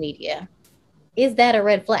social media, is that a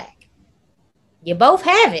red flag? You both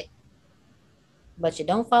have it, but you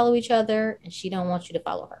don't follow each other and she don't want you to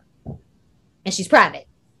follow her. And she's private,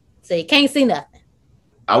 so you can't see nothing.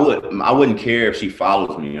 I wouldn't care if she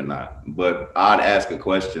follows me or not, but I'd ask a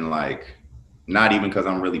question like, not even because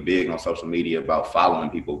I'm really big on social media about following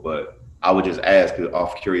people, but I would just ask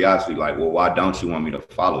off curiosity, like, well, why don't you want me to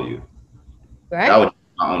follow you? Right. That would be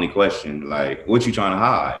my only question. Like, what you trying to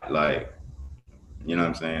hide? Like, you know what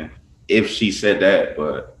I'm saying? If she said that,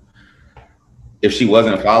 but if she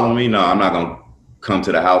wasn't following me, no, I'm not gonna come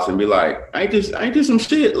to the house and be like, ain't this some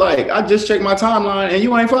shit? Like, I just checked my timeline and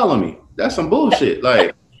you ain't following me. That's some bullshit.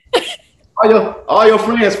 Like, all your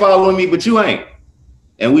friends following me, but you ain't.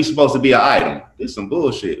 And we supposed to be an item. This some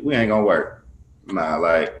bullshit. We ain't gonna work. Nah,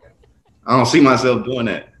 like, I don't see myself doing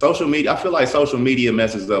that. Social media, I feel like social media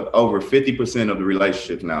messes up over 50% of the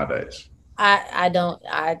relationships nowadays. I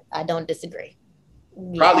don't disagree.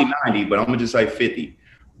 Probably 90, but I'm gonna just say 50.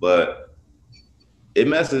 But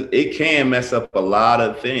it can mess up a lot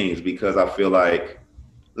of things because I feel like,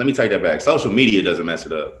 let me take that back. Social media doesn't mess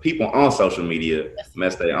it up. People on social media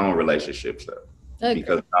mess their own relationships up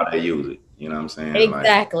because of how they use it. You know what I'm saying?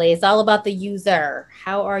 Exactly. Like, it's all about the user.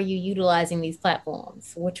 How are you utilizing these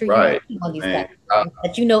platforms? What are you doing on these platforms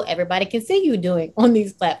that you know everybody can see you doing on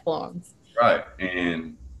these platforms? Right.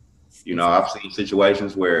 And, you know, I've seen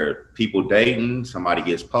situations where people dating, somebody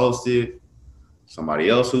gets posted, somebody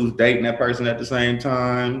else who's dating that person at the same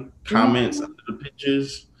time comments under the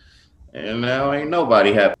pictures, and now ain't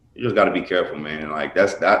nobody happy. You just got to be careful, man. Like,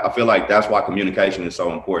 I feel like that's why communication is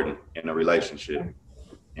so important in a relationship.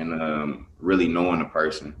 And really knowing the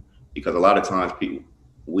person, because a lot of times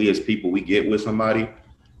we as people, we get with somebody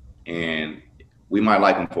and we might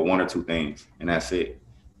like them for one or two things, and that's it.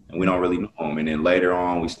 And we don't really know them. And then later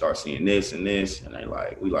on, we start seeing this and this, and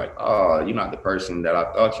we like, oh, you're not the person that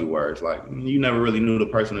I thought you were. It's like you never really knew the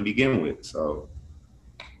person to begin with. So,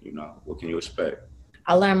 what can you expect?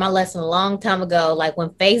 I learned my lesson a long time ago. Like when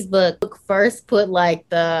Facebook first put like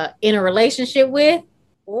the in a relationship with,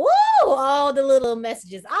 woo, all the little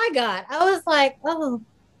messages I got. I was like, oh,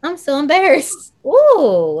 I'm so embarrassed.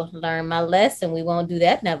 Ooh, learn my lesson. We won't do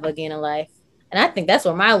that never again in life. And I think that's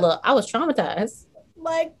where I was traumatized.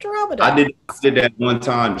 Like traumatized. I did that one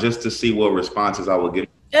time just to see what responses I would get.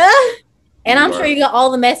 And I'm sure you got all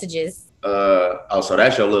the messages. So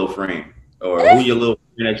that's your little friend. Or who your little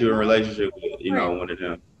friend that you're in a relationship with, one of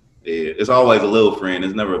them. Yeah, it's always a little friend.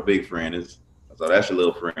 It's never a big friend. So that's your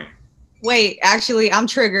little friend. Wait, actually, I'm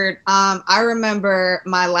triggered. I remember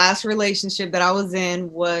my last relationship that I was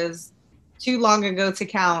in was too long ago to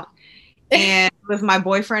count. And it was my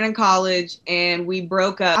boyfriend in college, and we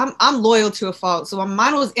broke up. I'm loyal to a fault. So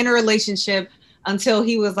mine was in a relationship until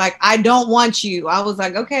he was like, I don't want you. I was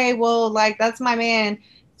like, okay, well, like, that's my man.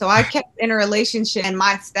 So I kept in a relationship and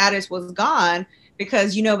my status was gone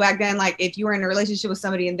because, back then, like if you were in a relationship with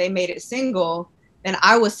somebody and they made it single, then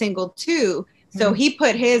I was single too. So he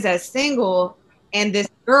put his as single and this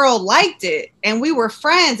girl liked it. And we were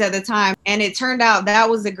friends at the time. And it turned out that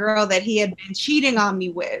was the girl that he had been cheating on me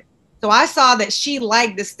with. So I saw that she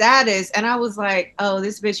liked the status and I was like, oh,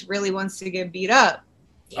 this bitch really wants to get beat up.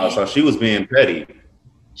 Oh, so she was being petty.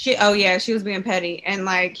 She was being petty. And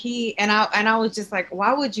like I was just like,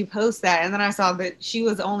 why would you post that? And then I saw that she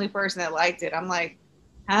was the only person that liked it. I'm like,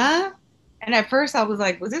 huh? And at first I was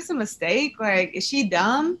like, was this a mistake? Like, is she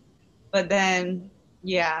dumb? But then,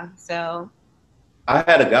 yeah, so. I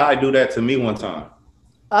had a guy do that to me one time.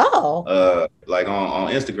 Oh. Like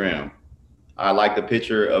on Instagram. I liked a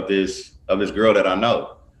picture of this girl that I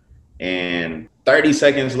know. And 30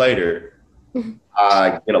 seconds later,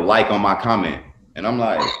 I get a like on my comment. And I'm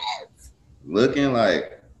like, looking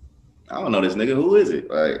like, I don't know this nigga. Who is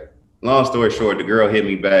it? Like, long story short, the girl hit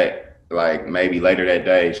me back like maybe later that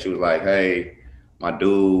day. She was like, hey, my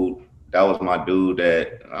dude, that was my dude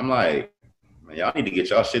that I'm like, man, y'all need to get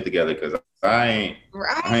y'all shit together because I ain't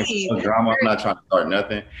no drama. I'm not trying to start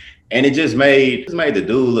nothing. And it just made the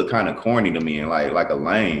dude look kind of corny to me and like a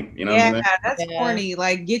lame, you know what I'm saying? Yeah, that's corny.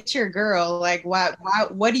 Like, get your girl. Like, why,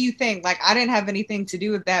 what do you think? Like, I didn't have anything to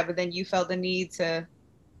do with that, but then you felt the need to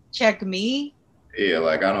check me? Yeah,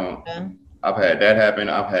 like I've had that happen.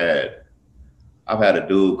 I've had a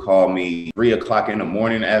dude call me 3:00 in the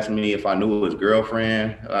morning, ask me if I knew his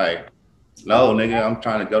girlfriend. Like, no, nigga, I'm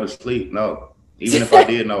trying to go to sleep. No. Even if I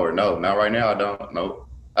did know her, no. Not right now, I don't. No.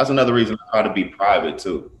 That's another reason I try to be private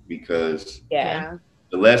too, because the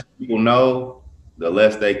less people know, the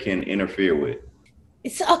less they can interfere with.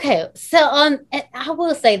 It's okay. So I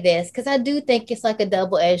will say this because I do think it's like a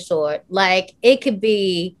double-edged sword. Like it could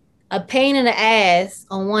be a pain in the ass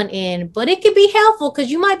on one end, but it could be helpful because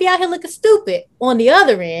you might be out here looking stupid on the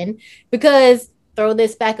other end. Because throw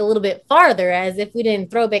this back a little bit farther, as if we didn't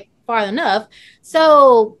throw back far enough.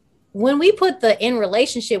 So when we put the in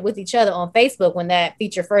relationship with each other on Facebook, when that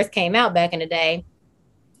feature first came out back in the day,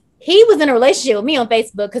 he was in a relationship with me on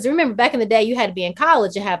Facebook. Because remember, back in the day, you had to be in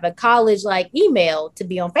college and have a college like email to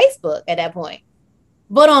be on Facebook at that point.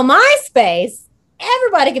 But on MySpace,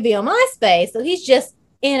 everybody could be on MySpace. So he's just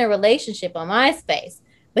in a relationship on MySpace,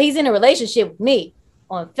 but he's in a relationship with me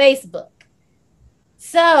on Facebook.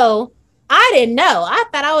 So I didn't know. I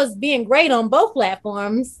thought I was being great on both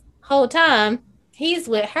platforms whole time. He's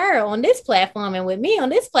with her on this platform and with me on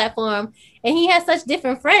this platform. And he has such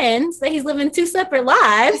different friends that he's living two separate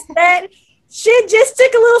lives that shit just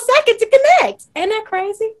took a little second to connect. Ain't that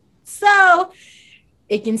crazy? So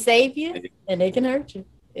it can save you and it can hurt you.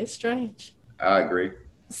 It's strange. I agree.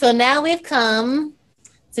 So now we've come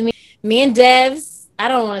to me and Dev's, I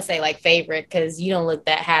don't want to say like favorite because you don't look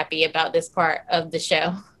that happy about this part of the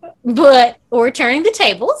show, but we're turning the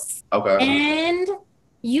tables. Okay. And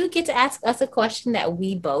you get to ask us a question that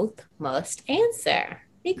we both must answer.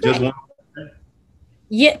 Just one?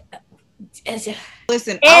 Yeah.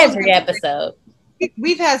 Listen, every episode.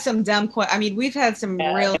 We've had some dumb questions. I mean, we've had some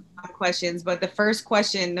real dumb questions, but the first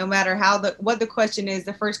question, no matter what the question is,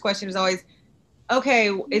 the first question is always,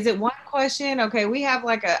 okay, is it one question? Okay, I have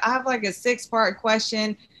like a 6-part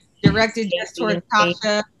question directed just towards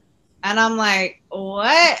Tasha. And I'm like,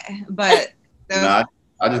 what? But no,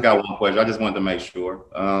 I just got one question. I just wanted to make sure.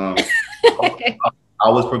 I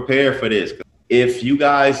was prepared for this. If you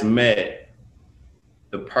guys met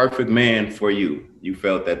the perfect man for you, you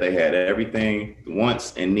felt that they had everything,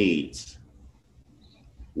 wants and needs,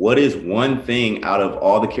 what is one thing out of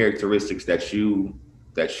all the characteristics that you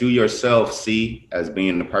yourself see as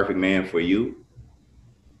being the perfect man for you?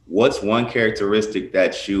 What's one characteristic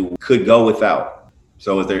that you could go without?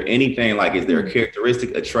 So is there anything like, is there a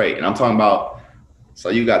characteristic, a trait? And I'm talking about, so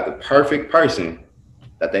you got the perfect person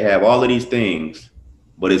that they have all of these things,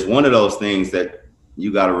 but it's one of those things that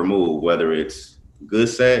you got to remove, whether it's good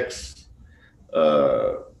sex,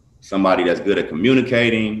 somebody that's good at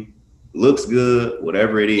communicating, looks good,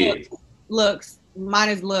 whatever it is. Looks. Mine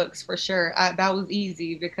is looks for sure. That was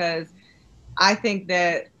easy because I think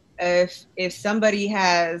that if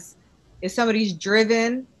somebody's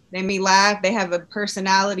driven, they may laugh, they have a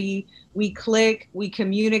personality, we click, we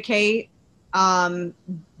communicate,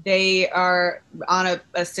 they are on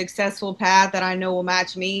a successful path that I know will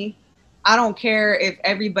match me. I don't care if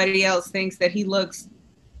everybody else thinks that he looks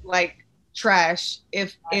like trash.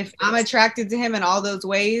 If I'm attracted to him in all those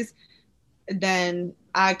ways, then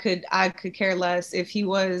I could care less. If he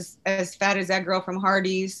was as fat as that girl from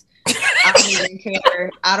Hardee's, I don't even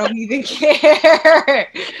care. I don't even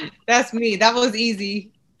care. That's me. That was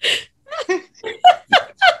easy.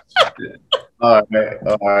 All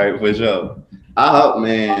right, for sure. I hope,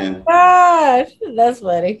 man. Gosh, that's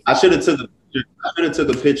funny. I should have took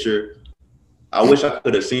a picture. I wish I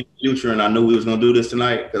could have seen the future and I knew we was gonna do this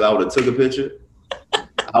tonight, because I would have took a picture.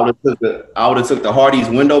 I would have took the Hardee's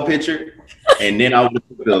window picture, and then I would have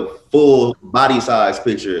took the full body size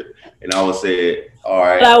picture, and I would say, all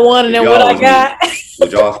right, what I wanted and what I got.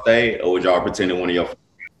 Would y'all stay or would y'all pretend one of your?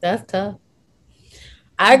 That's tough.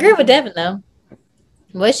 I agree with Devin though.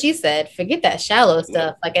 What she said, forget that shallow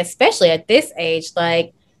stuff. Like, especially at this age,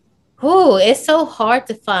 like, it's so hard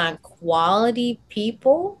to find quality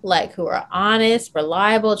people, like, who are honest,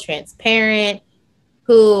 reliable, transparent,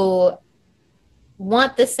 who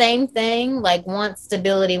want the same thing, like, want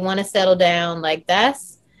stability, want to settle down. Like,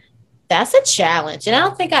 that's a challenge. And I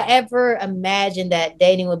don't think I ever imagined that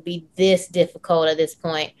dating would be this difficult at this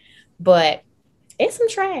point, but it's some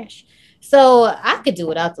trash. So I could do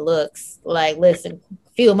without the looks. Like, listen,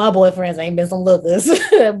 few of my boyfriends ain't been some lookers,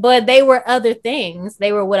 but they were other things.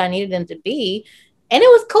 They were what I needed them to be. And it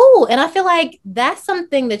was cool. And I feel like that's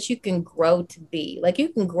something that you can grow to be. Like, you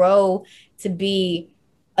can grow to be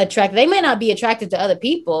attracted. They may not be attracted to other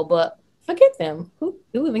people, but forget them. Who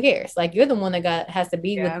even cares? Like, you're the one that has to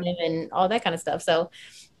be with them and all that kind of stuff. So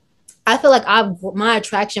I feel like my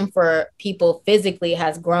attraction for people physically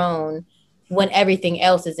has grown when everything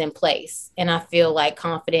else is in place. And I feel like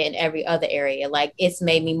confident in every other area. Like, it's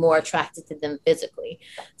made me more attracted to them physically.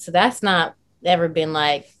 So that's not ever been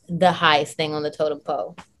like the highest thing on the totem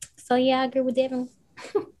pole. So yeah, I agree with Devin.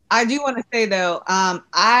 I do want to say though, I'm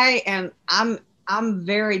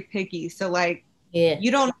very picky. So like,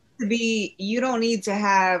 you don't need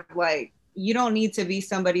to be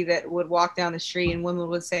somebody that would walk down the street and women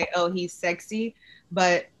would say, oh, he's sexy.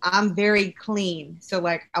 But I'm very clean. So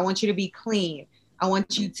like, I want you to be clean. I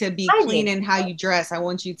want you to be clean in how you dress. I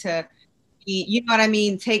want you to be, you know what I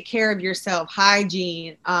mean? Take care of yourself,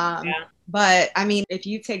 hygiene. But I mean, if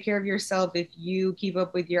you take care of yourself, if you keep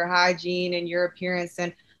up with your hygiene and your appearance,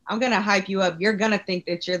 then I'm going to hype you up. You're going to think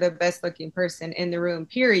that you're the best looking person in the room,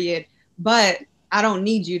 period. But I don't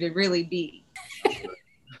need you to really be.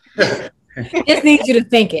 Just need you to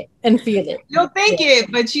think it and feel it. You'll think it,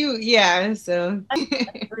 but so.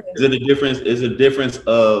 Is it a difference? Is a difference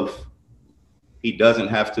of he doesn't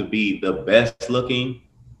have to be the best looking,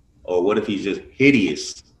 or what if he's just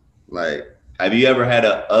hideous? Like, have you ever had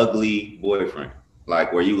an ugly boyfriend?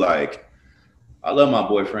 Like, where you like, I love my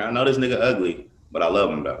boyfriend. I know this nigga ugly, but I love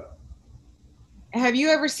him though. Have you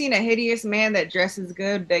ever seen a hideous man that dresses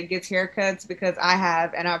good, that gets haircuts? Because I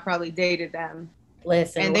have, and I probably dated them.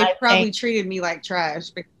 Listen, and they probably treated me like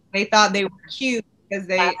trash because they thought they were cute because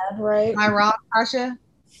they. Right. Am I wrong, Tasha?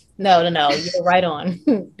 No, you're right on.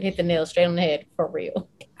 Hit the nail straight on the head, for real.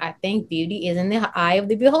 I think beauty is in the eye of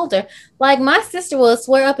the beholder. Like, my sister will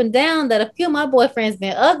swear up and down that a few of my boyfriends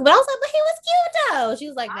been ugly, but I was like, but he was cute though. She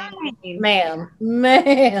was like, ma'am,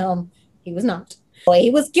 he was not. Boy,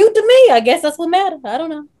 he was cute to me. I guess that's what mattered. I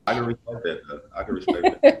don't know. I can respect that though. I can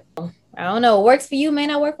respect that. I don't know. What works for you may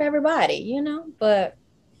not work for everybody, you know, but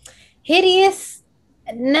hideous.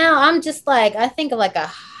 Now I'm just like, I think of like a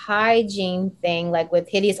hygiene thing, like with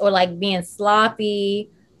hideous, or like being sloppy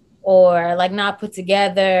or like not put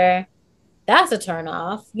together. That's a turn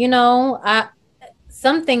off. You know,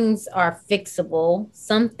 some things are fixable.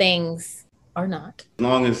 Some things are not. As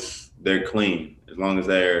long as they're clean, as long as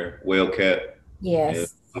they're well kept.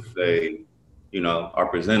 Yes. If they, are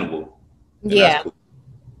presentable. Yeah. Cool.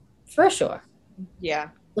 For sure. Yeah.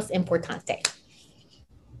 What's importante?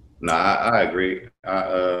 No, I agree.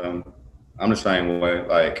 I'm the same way.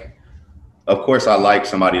 Like, of course, I like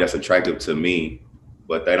somebody that's attractive to me,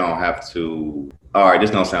 but they don't have to. All right,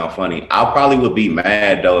 this don't sound funny. I probably would be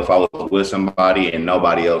mad though if I was with somebody and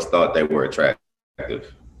nobody else thought they were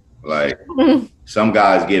attractive. Like, some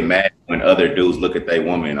guys get mad when other dudes look at their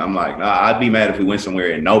woman. I'm like, nah, I'd be mad if we went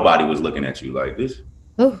somewhere and nobody was looking at you like this.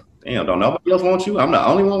 Ooh. Damn, don't nobody else want you? I'm the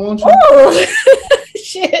only one want you. Ooh.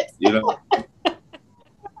 Shit. You know,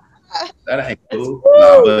 that ain't cool.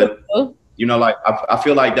 Nah, but you know, like I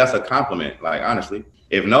feel like that's a compliment. Like honestly,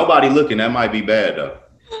 if nobody looking, that might be bad though.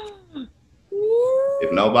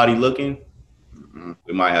 If nobody looking,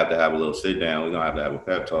 we might have to have a little sit down. We're gonna have to have a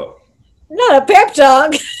pep talk. Not a pep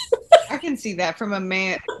talk. I can see that from a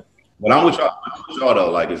man. But I'm with y'all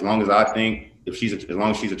though. Like as long as I think as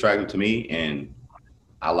long as she's attractive to me and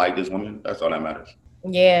I like this woman, that's all that matters.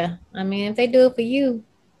 Yeah, I mean, if they do it for you,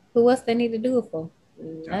 who else they need to do it for?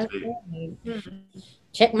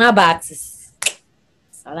 Check my boxes.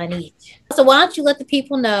 That's all I need. So why don't you let the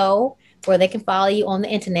people know where they can follow you on the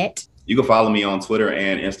internet? You can follow me on Twitter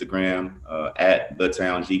and Instagram at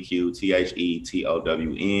TheTownGQ,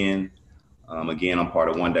 TheTown. Again, I'm part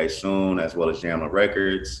of One Day Soon as well as Jamla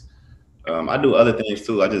Records. I do other things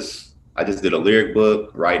too. I just did a lyric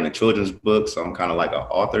book, writing a children's book, so I'm kind of like an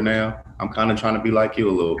author now. I'm kind of trying to be like you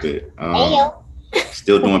a little bit.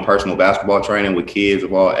 Still doing personal basketball training with kids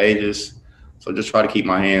of all ages. So just try to keep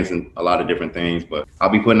my hands in a lot of different things. But I'll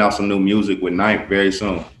be putting out some new music with Ninth very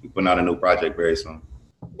soon. We're putting out a new project very soon.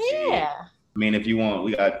 Yeah. I mean, if you want,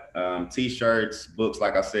 we got T-shirts, books,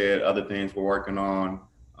 like I said, other things we're working on.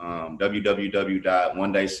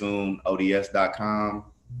 www.onedaysoon.ods.com.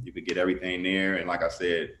 You could get everything there. And like I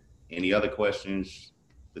said, any other questions,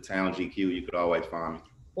 the Town GQ, you could always find me.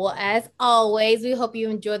 Well, as always, we hope you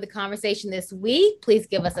enjoyed the conversation this week. Please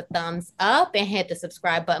give us a thumbs up and hit the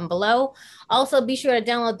subscribe button below. Also, be sure to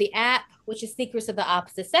download the app, which is Secrets of the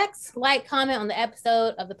Opposite Sex. Like, comment on the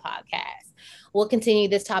episode of the podcast. We'll continue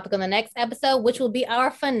this topic on the next episode, which will be our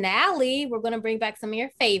finale. We're going to bring back some of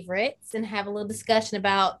your favorites and have a little discussion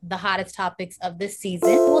about the hottest topics of this season.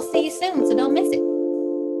 We'll see you soon.